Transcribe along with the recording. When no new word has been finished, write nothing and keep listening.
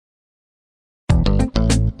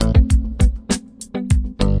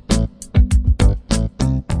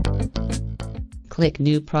Click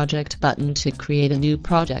New Project button to create a new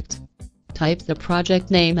project. Type the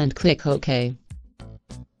project name and click OK.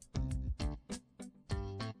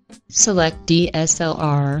 Select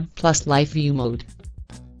DSLR plus Live View mode.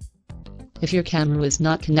 If your camera is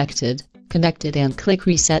not connected, connect it and click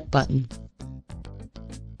Reset button.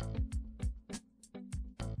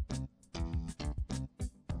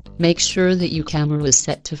 Make sure that your camera is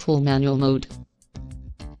set to full manual mode.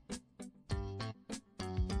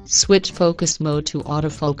 Switch focus mode to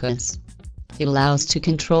autofocus. It allows to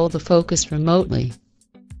control the focus remotely.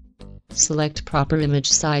 Select proper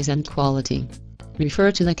image size and quality.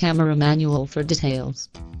 Refer to the camera manual for details.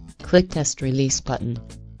 Click Test Release button.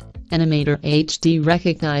 AnimatorHD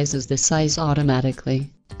recognizes the size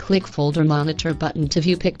automatically. Click Folder Monitor button to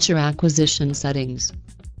view picture acquisition settings.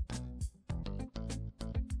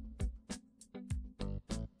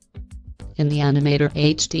 In the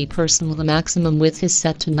AnimatorHD Personal, the maximum width is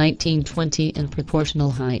set to 1920 and proportional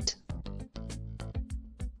height.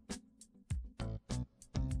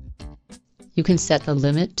 You can set the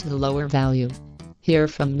limit to the lower value, here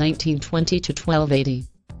from 1920 to 1280.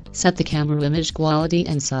 Set the camera image quality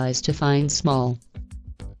and size to find small.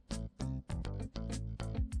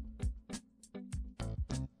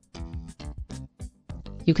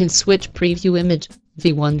 You can switch preview image,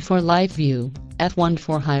 V1 for live view, F1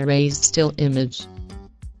 for high-raised still image.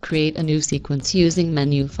 Create a new sequence using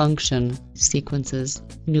menu function, Sequences,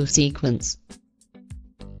 New Sequence.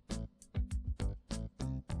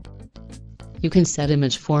 You can set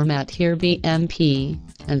image format here BMP,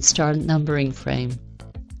 and start numbering frame.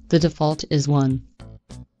 The default is 1.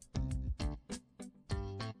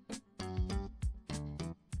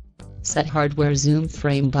 Set hardware zoom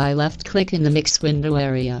frame by left-click in the mix window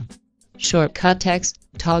area. Shortcut text,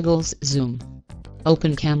 toggles zoom.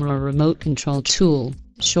 Open camera remote control tool,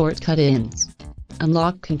 shortcut ins.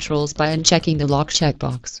 Unlock controls by unchecking the lock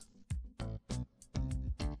checkbox.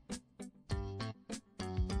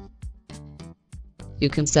 You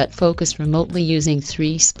can set focus remotely using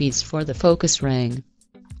 3 speeds for the focus ring.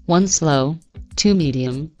 1 slow, 2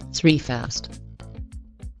 medium, 3 fast.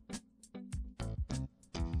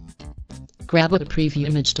 Grab a preview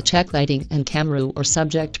image to check lighting and camera or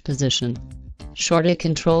subject position. Shortcut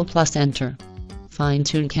Control plus Enter.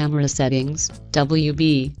 Fine-tune camera settings,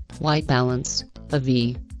 WB, white balance,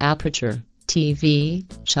 AV, aperture, TV,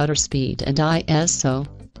 shutter speed and ISO.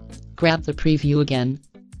 Grab the preview again.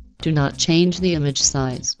 Do not change the image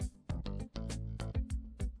size.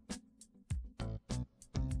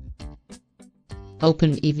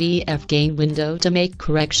 Open EVF gain window to make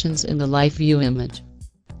corrections in the live view image.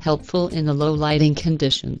 Helpful in the low lighting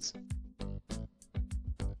conditions.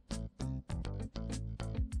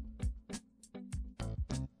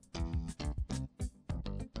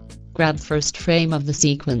 Grab first frame of the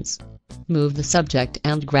sequence. Move the subject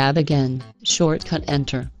and grab again, shortcut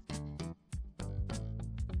Enter.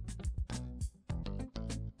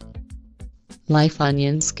 Live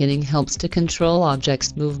onion skinning helps to control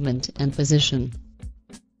objects' movement and position.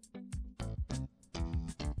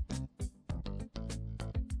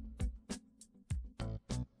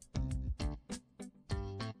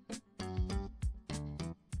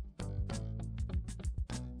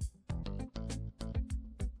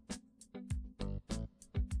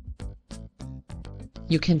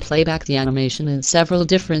 You can play back the animation in several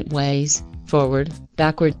different ways: forward,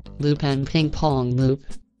 backward, loop and ping-pong loop.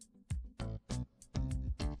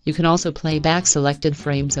 You can also play back selected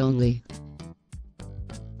frames only.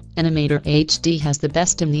 AnimatorHD has the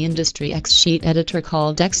best in the industry X-sheet editor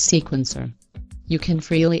called X-Sequencer. You can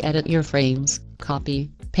freely edit your frames,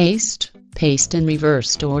 copy, paste in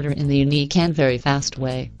reversed order in the unique and very fast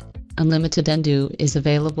way. Unlimited undo is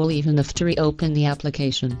available even after reopen the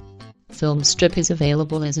application. Film strip is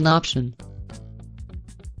available as an option.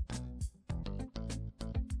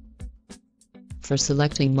 For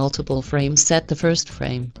selecting multiple frames, set the first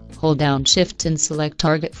frame, hold down Shift and select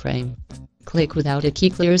Target Frame. Click without a key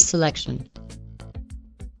clears selection.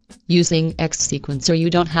 Using X-Sequencer you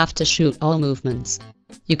don't have to shoot all movements.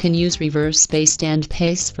 You can use reverse paste and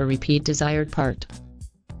paste for repeat desired part.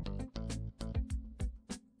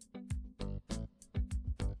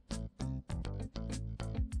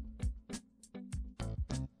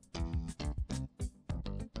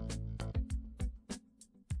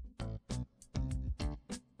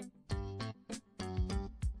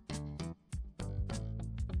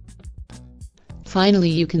 Finally,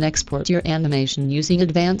 you can export your animation using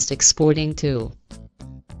Advanced Exporting tool.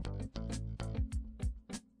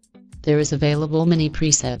 There is available many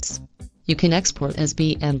presets. You can export as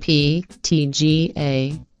BMP,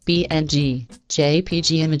 TGA, BNG,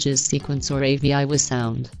 JPG images, sequence or AVI with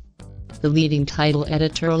sound. The leading title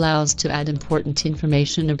editor allows to add important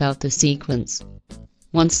information about the sequence.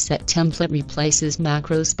 Once set template replaces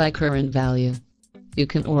macros by current value. You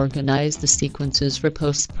can organize the sequences for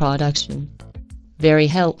post-production. Very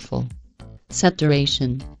helpful. Set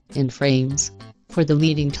duration, in frames, for the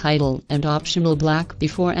leading title and optional black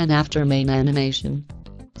before and after main animation.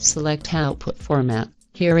 Select output format,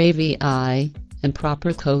 here AVI, and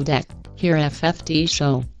proper codec, here FFD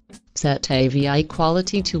show. Set AVI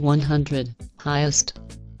quality to 100, highest.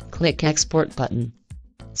 Click Export button.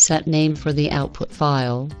 Set name for the output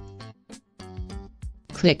file.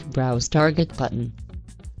 Click Browse Target button.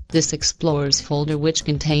 This explores folder which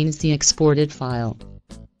contains the exported file.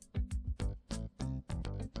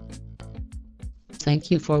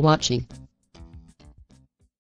 Thank you for watching.